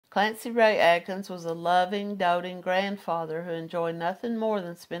Clancy Ray Adkins was a loving, doting grandfather who enjoyed nothing more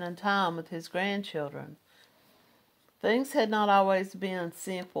than spending time with his grandchildren. Things had not always been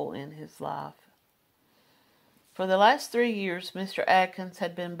simple in his life. For the last 3 years, Mr. Adkins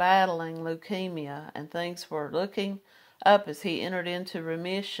had been battling leukemia, and things were looking up as he entered into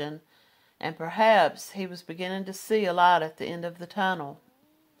remission, and perhaps he was beginning to see a light at the end of the tunnel.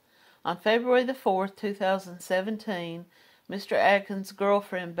 On February the 4th, 2017, Mr. Adkins'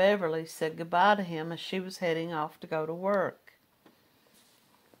 girlfriend Beverly said goodbye to him as she was heading off to go to work.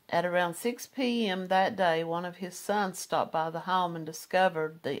 At around 6 p.m. that day, one of his sons stopped by the home and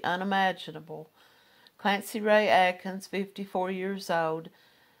discovered the unimaginable. Clancy Ray Adkins, 54 years old,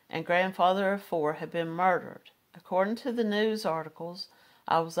 and grandfather of 4, had been murdered. According to the news articles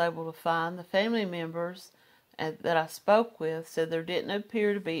I was able to find, the family members that I spoke with said there didn't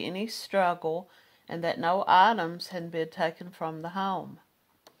appear to be any struggle and that no items had been taken from the home.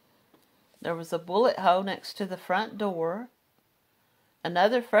 There was a bullet hole next to the front door.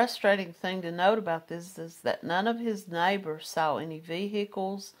 Another frustrating thing to note about this is that none of his neighbors saw any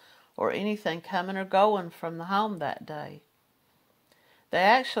vehicles or anything coming or going from the home that day. They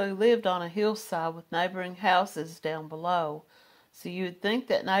actually lived on a hillside with neighboring houses down below, so you would think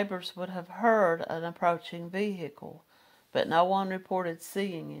that neighbors would have heard an approaching vehicle, but no one reported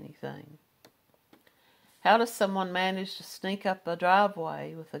seeing anything. How does someone manage to sneak up a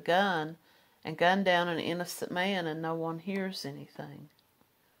driveway with a gun and gun down an innocent man and no one hears anything?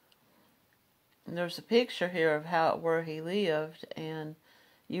 And there's a picture here of where he lived, and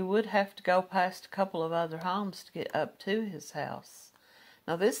you would have to go past a couple of other homes to get up to his house.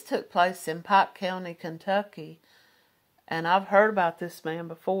 Now, this took place in Pike County, Kentucky, and I've heard about this man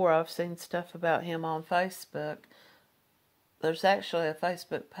before. I've seen stuff about him on Facebook. There's actually a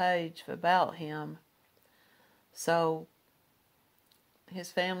Facebook page about him. So,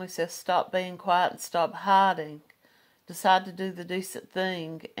 his family says stop being quiet and stop hiding. Decide to do the decent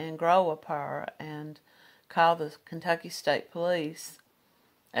thing and grow a pair, and call the Kentucky State Police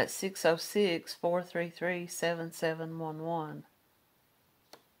at 606-433-7711.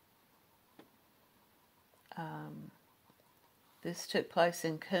 This took place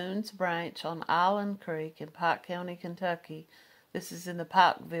in Coons Branch on Island Creek in Pike County, Kentucky. This is in the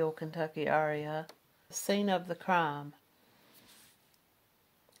Pikeville, Kentucky area. The scene of the crime.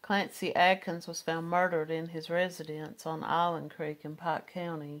 Clancy Adkins was found murdered in his residence on Island Creek in Pike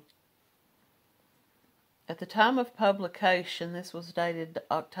County. At the time of publication, this was dated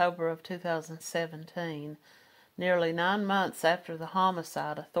October of 2017. Nearly 9 months after the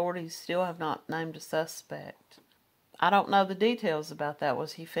homicide, authorities still have not named a suspect. I don't know the details about that.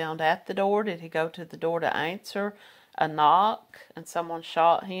 Was he found at the door? Did he go to the door to answer a knock and someone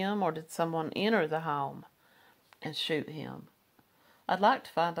shot him? Or did someone enter the home and shoot him? I'd like to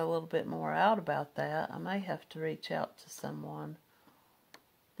find a little bit more out about that. I may have to reach out to someone.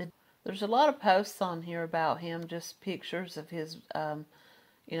 There's a lot of posts on here about him, just pictures of his,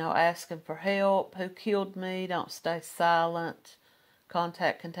 asking for help. Who killed me? Don't stay silent.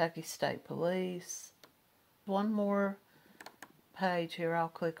 Contact Kentucky State Police. One more page here I'll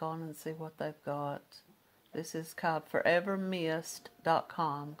click on and see what they've got. This is called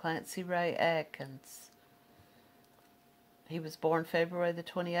forevermissed.com. Clancy Ray Adkins. He was born February the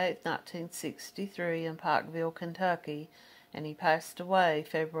 28th, 1963 in Pikeville, Kentucky, and he passed away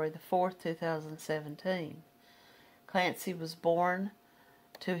February the 4th, 2017. Clancy was born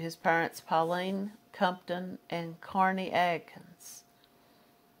to his parents Pauline Compton and Carney Adkins.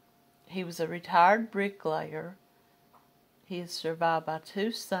 He was a retired bricklayer. He is survived by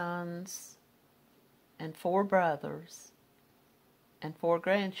 2 sons and 4 brothers and 4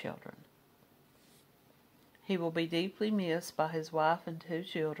 grandchildren. He will be deeply missed by his wife and 2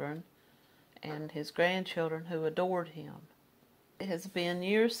 children and his grandchildren who adored him. It has been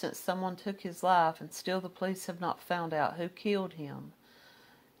years since someone took his life, and still the police have not found out who killed him.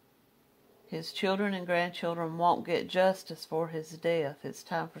 His children and grandchildren won't get justice for his death. It's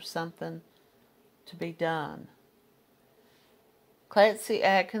time for something to be done. Clancy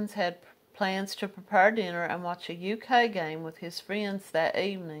Adkins had plans to prepare dinner and watch a UK game with his friends that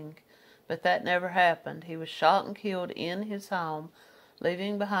evening, but that never happened. He was shot and killed in his home,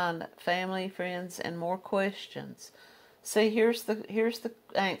 leaving behind family, friends, and more questions. See, here's the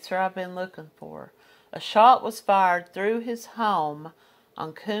answer I've been looking for. A shot was fired through his home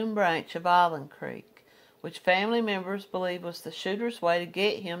on Coon Branch of Island Creek, which family members believe was the shooter's way to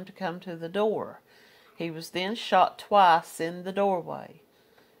get him to come to the door. He was then shot twice in the doorway.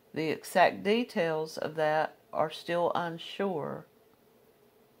 The exact details of that are still unsure.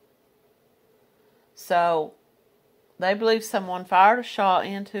 So, They believe someone fired a shot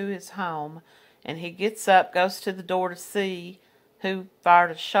into his home, and he gets up, goes to the door to see who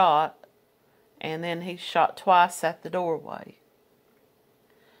fired a shot, and then he shot twice at the doorway.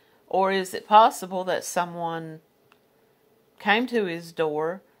 Or is it possible that someone came to his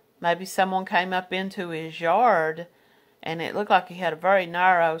door, maybe someone came up into his yard, and it looked like he had a very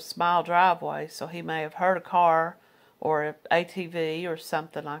narrow, small driveway, so he may have heard a car or an ATV or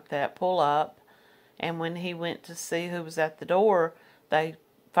something like that pull up, and when he went to see who was at the door, they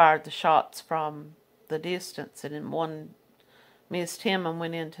fired the shots from the distance, and then one missed him and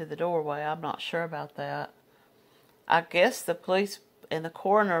went into the doorway. I'm not sure about that. I guess the police and the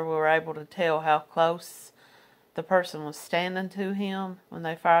coroner were able to tell how close the person was standing to him when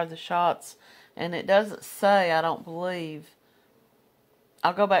they fired the shots, and it doesn't say, I don't believe,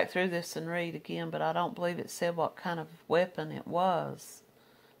 I'll go back through this and read again, but I don't believe it said what kind of weapon it was.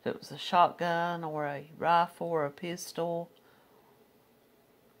 If it was a shotgun or a rifle or a pistol.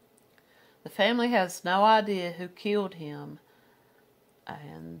 The family has no idea who killed him,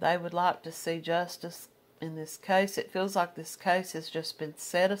 and they would like to see justice in this case. It feels like this case has just been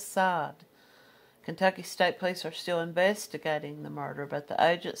set aside. Kentucky State Police are still investigating the murder, but the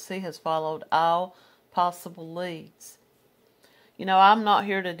agency has followed all possible leads. You know, I'm not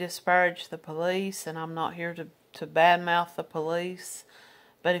here to disparage the police, and I'm not here to badmouth the police,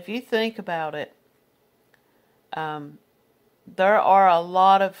 but if you think about it, there are a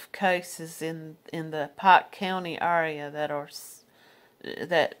lot of cases in the Pike County area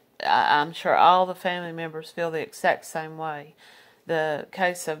that I'm sure all the family members feel the exact same way. The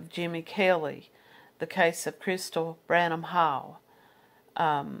case of Jimmy Kelly, the case of Crystal Branham Hall.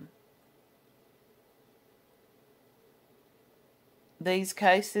 These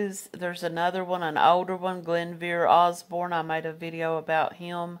cases, there's another one, an older one, Glenvere Osborne. I made a video about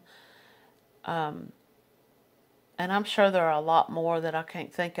him. And I'm sure there are a lot more that I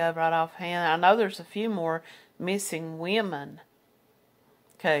can't think of right offhand. I know there's a few more missing women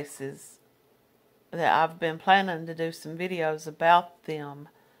cases that I've been planning to do some videos about them.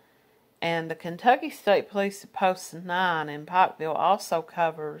 And the Kentucky State Police Post 9 in Pikeville also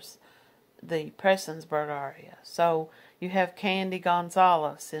covers the Prestonsburg area. So you have Candy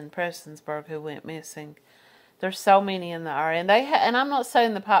Gonzalez in Prestonsburg who went missing. There's so many in the area. And I'm not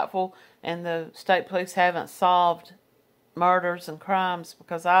saying the Pikeville and the state police haven't solved murders and crimes,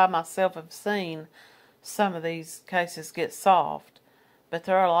 because I myself have seen some of these cases get solved. But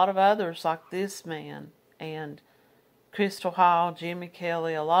there are a lot of others like this man and Crystal Hall, Jimmy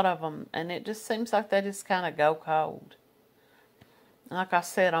Kelly, a lot of them. And it just seems like they just kind of go cold. Like I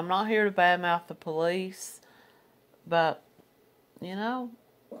said, I'm not here to badmouth the police, but, you know,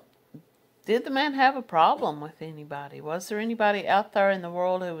 did the man have a problem with anybody? Was there anybody out there in the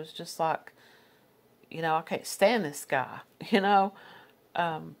world who was just like, you know, I can't stand this guy, you know?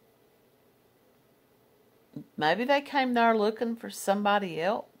 Maybe they came there looking for somebody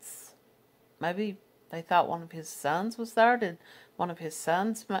else. Maybe they thought one of his sons was there. Did one of his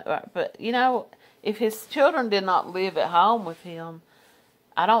sons? But, you know, if his children did not live at home with him,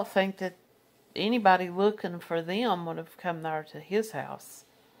 I don't think that anybody looking for them would have come there to his house.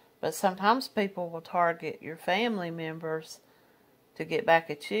 But sometimes people will target your family members to get back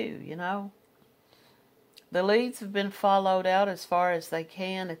at you, you know. The leads have been followed out as far as they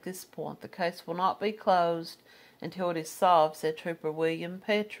can at this point. The case will not be closed until it is solved, said Trooper William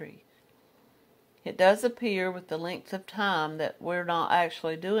Petrie. It does appear with the length of time that we're not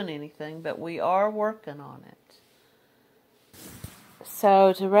actually doing anything, but we are working on it.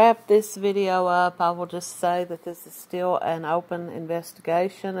 So to wrap this video up, I will just say that this is still an open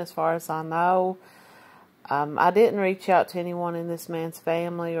investigation as far as I know. I didn't reach out to anyone in this man's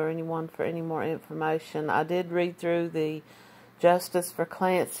family or anyone for any more information. I did read through the Justice for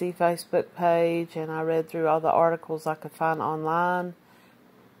Clancy Facebook page, and I read through all the articles I could find online.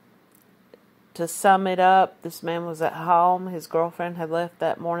 To sum it up, this man was at home. His girlfriend had left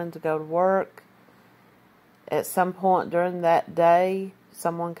that morning to go to work. At some point during that day,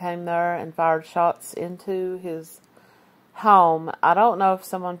 someone came there and fired shots into his home. I don't know if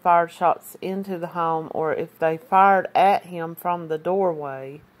someone fired shots into the home or if they fired at him from the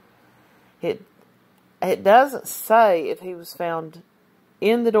doorway. It doesn't say if he was found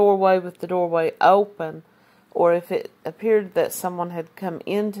in the doorway with the doorway open, or if it appeared that someone had come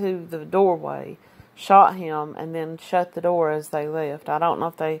into the doorway, shot him, and then shut the door as they left. I don't know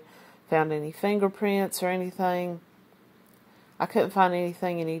if they found any fingerprints or anything. I couldn't find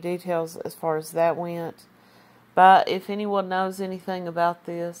anything, any details as far as that went. But if anyone knows anything about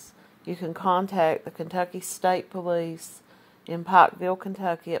this, you can contact the Kentucky State Police in Pikeville,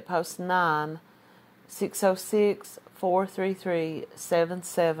 Kentucky at Post 9, 606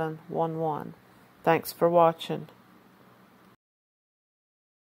 888-433-7711. Thanks for watching.